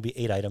menu, maybe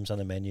 8 items on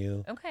the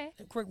menu. Okay.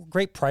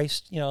 Great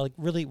price, like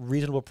really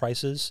reasonable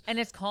prices. And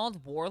it's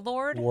called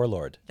Warlord?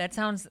 Warlord. That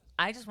sounds,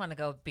 I just want to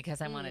go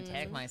because I want to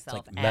tag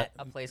myself at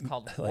a place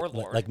called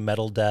Warlord. Like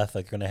metal death,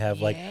 like you're going to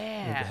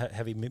have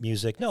heavy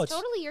music. No, it's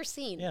totally your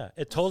scene. Yeah,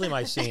 it's totally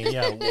my scene.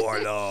 Yeah,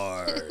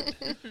 Warlord.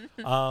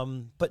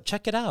 But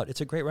check it out.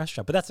 It's a great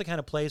restaurant. But that's the kind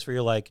of place where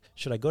you're like,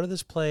 should I go to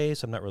this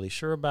place? I'm not really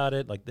sure about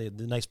it. Like the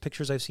nice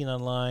pictures I've seen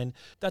online.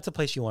 That's a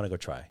place you want to go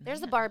try.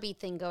 There's the Barbie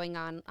thing going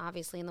on,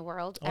 obviously, in the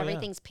world.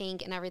 Everything's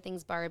pink and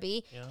everything's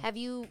Barbie. Yeah. Have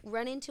you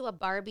run into a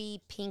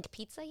Barbie pink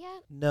pizza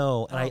yet?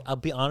 No, and I'll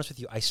be honest with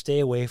you. I stay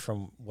away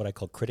from what I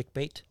call critic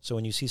bait. So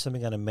when you see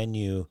something on a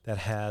menu that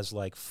has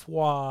like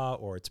foie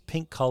or it's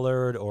pink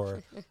colored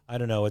or I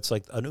don't know, it's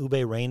like an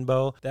ube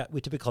rainbow, that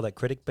we typically call that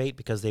critic bait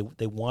because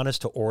they want us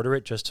to order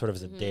it just sort of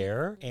as a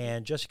dare.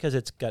 And just because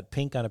it's got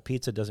pink on a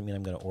pizza doesn't mean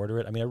I'm going to order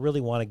it. I mean, I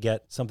really want to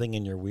get something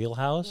in your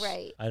wheelhouse.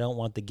 Right. I don't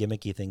want the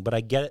gimmicky thing, but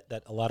I get it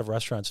that a lot of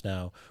restaurants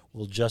now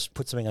will just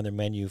put something on their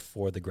menu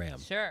for the gram.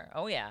 Sure.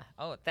 Oh yeah.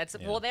 Oh, that's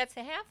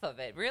half of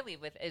it, really,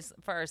 with as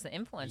far as the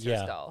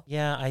influencers go.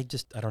 Yeah. I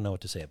don't know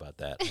what to say about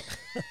that.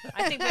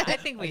 I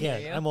think we hear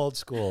you. I'm old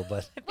school,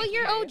 but well,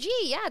 you're OG.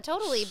 Yeah,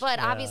 totally. But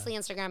obviously,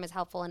 Instagram is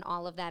helpful in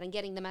all of that and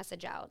getting the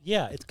message out.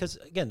 Yeah, it's because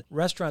again,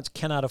 restaurants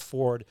cannot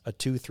afford a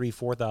 $2,000,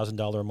 $3,000,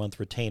 $4,000 a month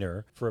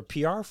retainer for a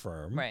PR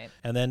firm, right?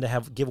 And then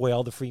to give away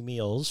all the free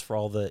meals for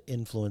all the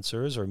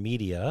influencers or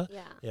media.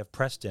 Yeah. They have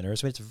press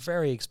dinners. I mean, it's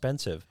very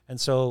expensive, and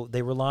so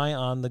they rely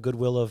on the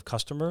goodwill of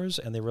customers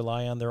and they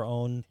rely on their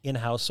own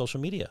in-house social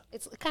media.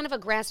 It's kind of a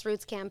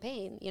grassroots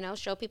campaign,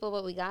 show people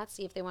what we got,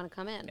 see if they want to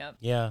come in. Yep.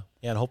 Yeah,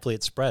 and hopefully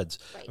it spreads.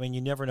 Right. I mean,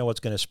 you never know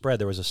what's going to spread.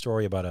 There was a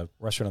story about a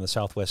restaurant on the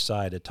southwest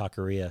side at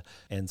Taqueria,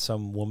 and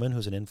some woman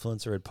who's an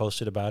influencer had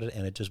posted about it,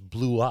 and it just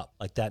blew up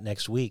like that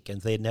next week.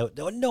 And they had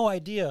no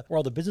idea where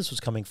all the business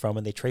was coming from,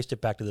 and they traced it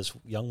back to this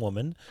young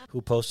woman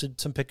who posted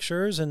some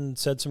pictures and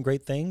said some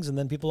great things, and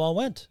then people all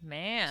went.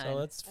 Man, so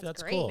that's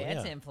great. Cool.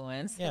 That's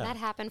influence. Yeah. That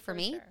happened for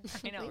me. Sure.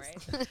 I know, right?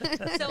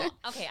 So,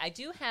 okay, I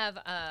do have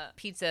a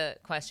pizza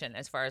question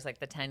as far as like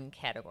the 10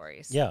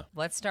 categories. Yeah.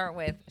 Let's start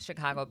with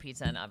Chicago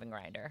pizza and oven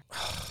grinder.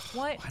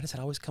 Why does that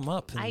always come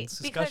up in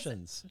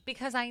discussions?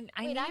 Because I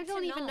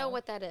don't even know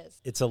what that is.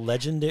 It's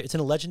in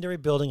a legendary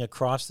building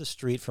across the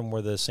street from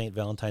where the St.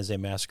 Valentine's Day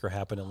Massacre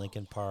happened in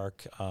Lincoln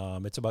Park.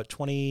 It's about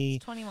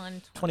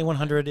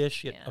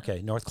 2100-ish. Yeah.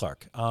 Okay, North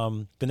Clark.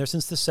 Been there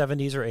since the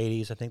 70s or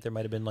 80s. I think there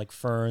might have been like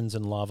ferns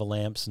and lava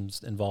lamps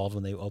involved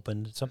when they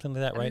opened. Something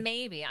like that, right?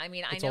 Maybe. I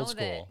mean, it's I know old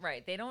school. that,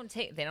 right, they don't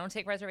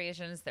take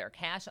reservations. They're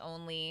cash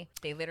only.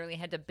 They literally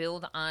had to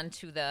build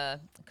onto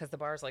because the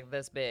bar's like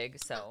this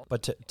big, so.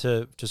 But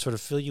to sort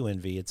of fill you in,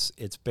 V,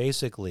 it's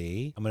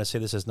basically, I'm going to say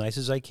this as nice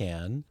as I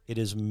can, it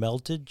is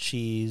melted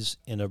cheese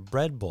in a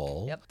bread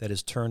bowl that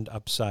is turned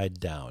upside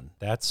down.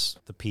 That's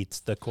the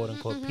pizza, the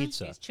quote-unquote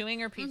pizza. She's chewing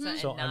her pizza and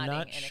so I'm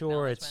not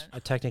sure it's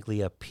acknowledgement.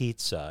 Technically a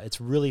pizza.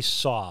 It's really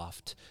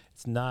soft.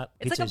 It's not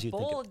It's pizza like as a you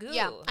bowl think of goo.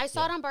 Yeah, I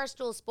saw it on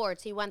Barstool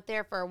Sports. He went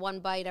there for one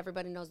bite.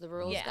 Everybody knows the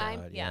rules guy.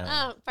 God,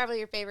 yeah. Oh, probably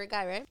your favorite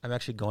guy, right? I'm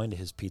actually going to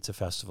his pizza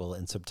festival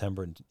in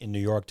September in New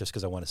York just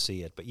because I want to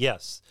see it. But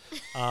yes,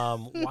 I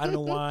don't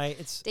know why.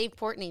 It's Dave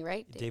Portnoy,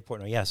 right? Dave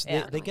Portnoy, yes.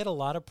 Yeah. They get a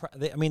lot of...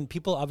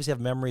 people obviously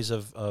have memories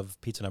of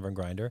pizza and oven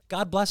grinder.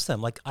 God bless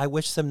them. Like, I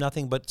wish them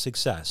nothing but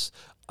success.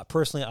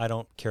 Personally, I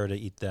don't care to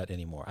eat that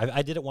anymore.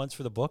 I did it once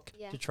for the book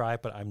to try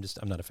it, but I'm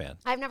not a fan.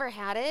 I've never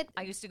had it.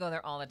 I used to go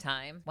there all the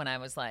time when I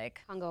was like...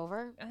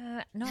 Hungover?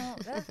 No,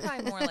 that's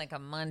probably more like a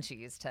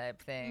munchies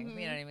type thing.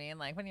 You know what I mean?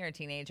 Like when you're a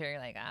teenager, you're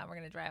like, we're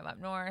going to drive up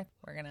north,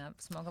 we're going to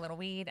smoke a little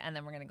weed, and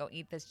then we're going to go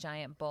eat this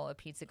giant bowl of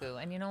pizza goo.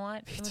 And you know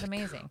what? It was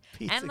amazing.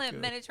 And the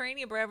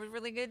Mediterranean bread was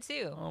really good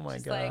too. Oh my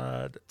Just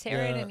God. Like,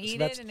 tear it and eat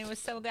it, and it was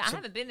so good. I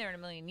haven't been there in a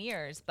million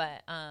years,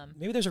 but...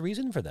 maybe there's a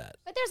reason for that.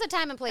 But there's a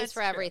time and place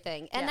for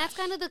everything. And that's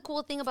kind of the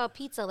cool thing about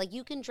pizza. Like,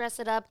 you can dress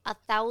it up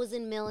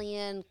 1,000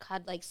 million,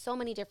 cut like so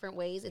many different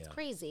ways. It's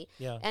crazy.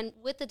 Yeah. And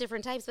with the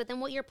different types, but then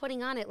what you're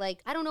putting on it,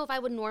 like, I don't know if I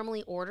would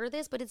normally order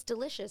this, but it's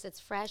delicious. It's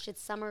fresh.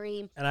 It's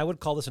summery. And I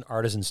would call this an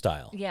artisan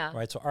style. Yeah.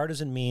 Right. So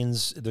artisan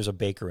means there's a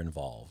baker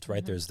involved,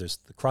 right? There's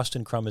the crust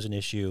and crumb is an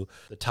issue.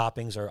 The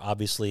toppings are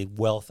obviously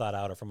well thought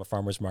out or from a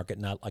farmer's market,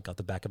 not like out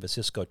the back of a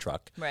Cisco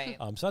truck. Right.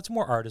 So that's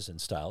more artisan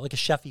style, like a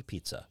chefy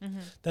pizza.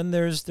 Then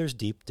there's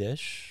deep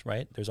dish,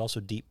 right? There's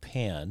also deep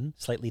pan,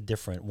 slightly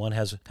different different. One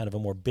has kind of a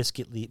more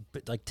biscuitly,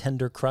 like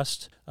tender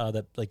crust,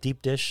 that like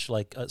deep dish.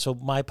 So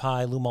my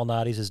pie, Lou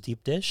Malnati's, is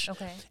deep dish.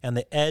 Okay. And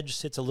the edge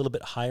sits a little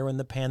bit higher in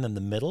the pan than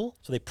the middle.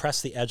 So they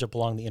press the edge up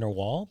along the inner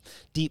wall.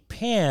 Deep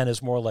pan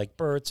is more like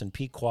Bert's and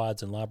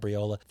Pequod's and La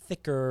Briola,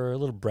 thicker, a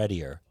little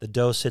breadier. The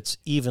dough sits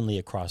evenly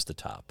across the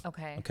top.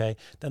 Okay.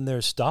 Then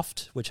there's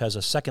stuffed, which has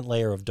a second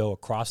layer of dough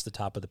across the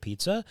top of the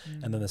pizza,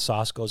 and then the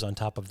sauce goes on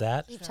top of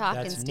that. Keep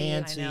talking, That's Steve.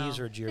 Nancy's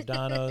or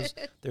Giordano's.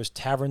 There's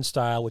tavern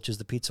style, which is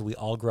the pizza we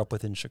all grew up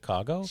with in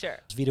Chicago. Sure.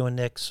 There's Vito and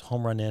Nick's,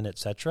 Home Run Inn,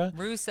 etc.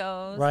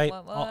 Russo's. Right.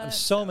 What?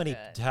 So many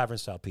tavern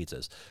style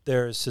pizzas.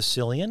 There's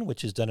Sicilian,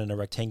 which is done in a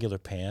rectangular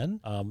pan,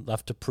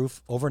 left to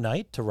proof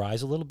overnight to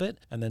rise a little bit,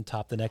 and then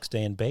topped the next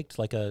day and baked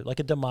like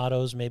a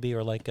D'Amato's maybe,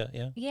 or like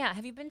a Yeah.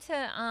 Have you been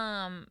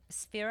to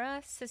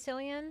Sfera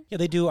Sicilian? Yeah,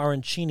 they do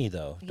arancini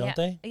though, don't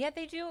they? Yeah,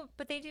 they do.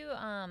 But they do.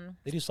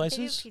 They do slices.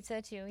 They do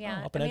pizza too.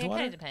 Yeah. Up in it Edgewater?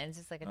 kind of depends.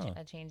 It's like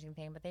a changing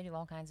thing, but they do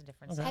all kinds of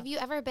different stuff. Have you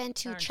ever been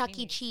to Chuck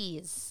E.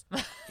 Cheese?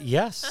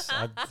 Yes,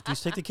 I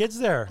used to take the kids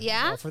there.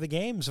 Yeah? For the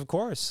games, of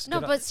course.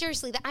 No, but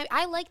seriously,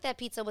 I like that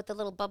pizza with the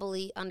little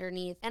bubbly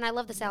underneath, and I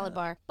love the salad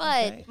bar.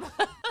 But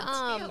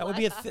that would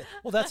be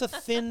that's a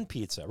thin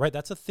pizza, right?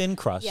 That's a thin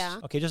crust. Yeah.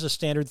 Okay, just a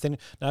standard thin,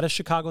 not a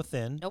Chicago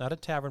thin, not a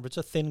tavern, but it's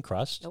a thin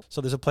crust.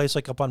 So there's a place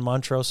like up on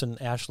Montrose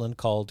and Ashland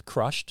called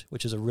Crushed,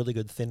 which is a really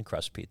good thin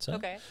crust pizza.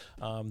 Okay.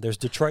 There's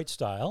Detroit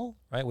style,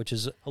 right, which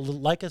is a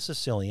little like a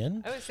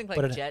Sicilian. I always think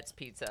like Jets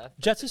Pizza.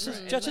 Jets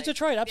is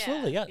Detroit,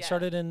 absolutely. Yeah.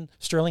 Started in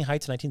Sterling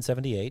Heights in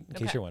 1978, in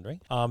case you're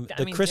wondering.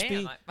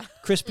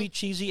 Crispy,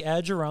 cheesy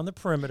edge around the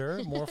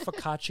perimeter, more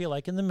focaccia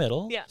like in the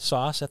middle. Yeah.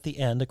 Sauce at the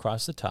end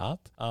across the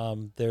top.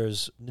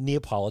 There's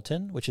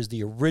Neapolitan, which is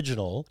the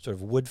original sort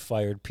of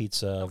wood-fired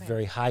pizza,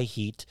 very high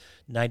heat,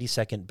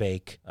 90-second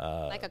bake.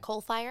 like a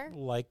coal fire?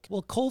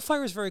 Coal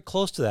fire is very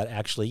close to that,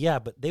 actually. Yeah,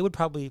 but they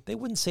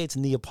wouldn't say it's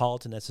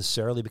Neapolitan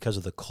necessarily because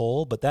of the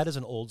coal, but that is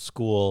an old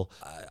school,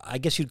 I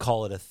guess you'd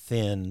call it a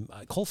thin.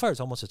 Coal fire is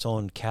almost its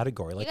own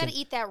category. You got to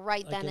eat that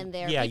right then and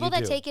there. Yeah, People you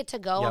that do. take it to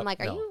go, Yep, I'm like,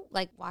 are you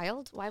like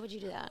wild? Why would you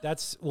do that?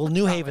 That's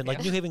New Haven,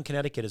 New Haven,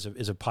 Connecticut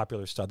is a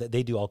popular style.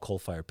 They do all coal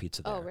fire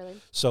pizza there. Oh, really?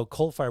 So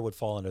coal fire would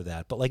fall under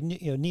that. But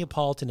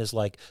Neapolitan is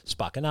like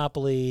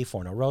Spaccanapoli,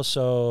 Forno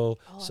Rosso,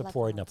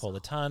 Sapori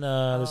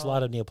Napolitana. There's a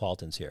lot of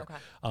Neapolitans here. Okay.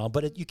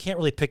 But you can't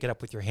really pick it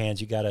up with your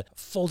hands. You got to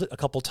fold it a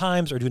couple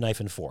times or do knife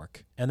and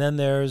fork. And then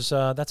there's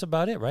that's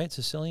about it, right?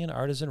 Sicilian,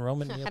 artisan,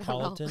 Roman,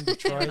 Neapolitan,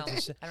 Detroit.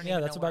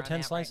 That's about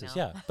 10 slices.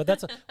 Yeah, but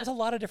that's a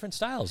lot of different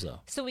styles though.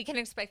 So we can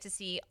expect to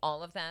see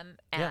all of them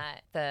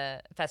at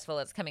the festival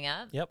that's coming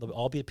up? Yep, they'll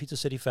all be at Pizza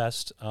City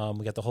Fest.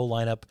 We got the whole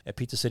lineup at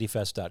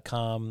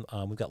pizzacityfest.com.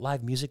 We've got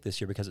live music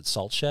this year because it's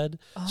Salt Shed.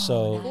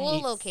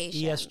 Cool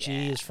location.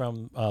 ESG is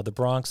from the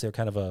Bronx. They're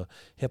kind of a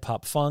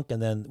hip-hop funk.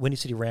 And then Windy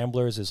City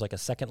Ramblers is like a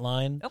second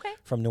line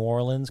from New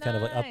Orleans, kind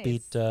of an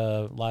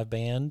upbeat live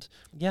band.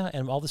 Yeah,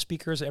 and all the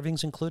speakers,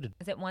 everything's included.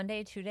 Is it 1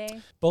 day, 2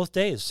 day? Both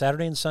days,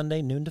 Saturday and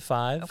Sunday, noon to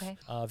 5. Okay.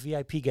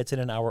 VIP gets in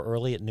an hour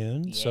early at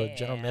noon, so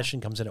general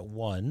admission comes in at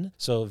 1.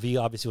 So V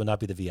obviously will not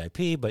be the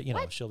VIP, but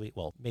she'll be.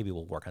 Well, maybe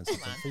we'll work on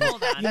something.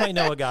 You might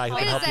know a guy who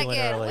can help you in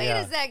early. Wait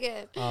a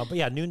second. But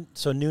yeah, noon.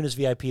 So noon is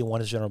VIP and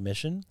 1 is general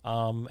admission.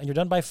 And you're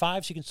done by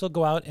 5, so you can still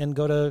go out and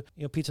go to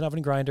Pizza and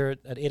Oven Grinder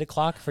at 8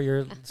 o'clock for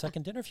your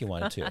second dinner if you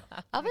wanted to.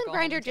 Oven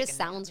Grinder just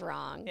sounds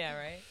wrong. Yeah,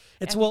 right.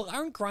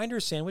 Aren't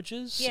grinders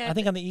sandwiches? Yeah, I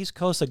think on the East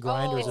Coast, a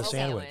grinder is a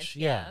sandwich.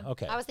 Yeah.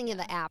 Okay. I was thinking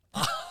of the app.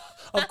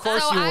 Of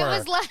course you were. I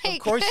was like, of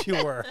course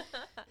you were.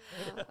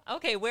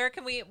 Okay, where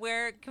can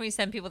we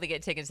send people to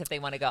get tickets if they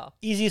want to go?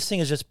 Easiest thing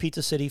is just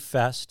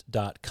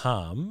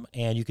pizzacityfest.com,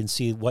 and you can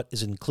see what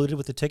is included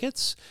with the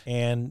tickets,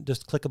 and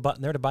just click a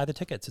button there to buy the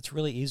tickets. It's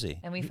really easy.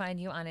 And we find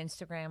you on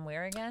Instagram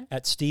where again?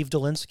 At Steve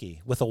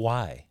Dolinsky with a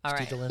Y. All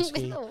right. Steve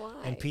Dolinsky With a Y.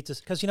 and pizza,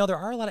 because there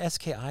are a lot of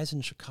SKIs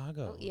in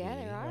Chicago. Yeah,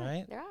 there are.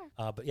 Right? There are.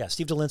 But yeah,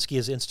 Steve Dolinsky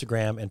is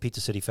Instagram and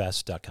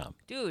pizzacityfest.com.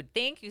 Dude,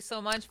 thank you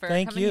so much for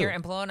Thank coming you. here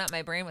and blowing up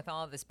my brain with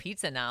all of this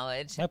pizza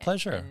knowledge. My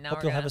pleasure. And now Hope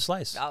we're you'll gonna- have a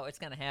slice. Oh, it's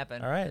going to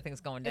happen. All right.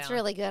 Everything's going down. It's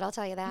really good, I'll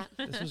tell you that.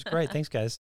 This was great. Thanks, guys.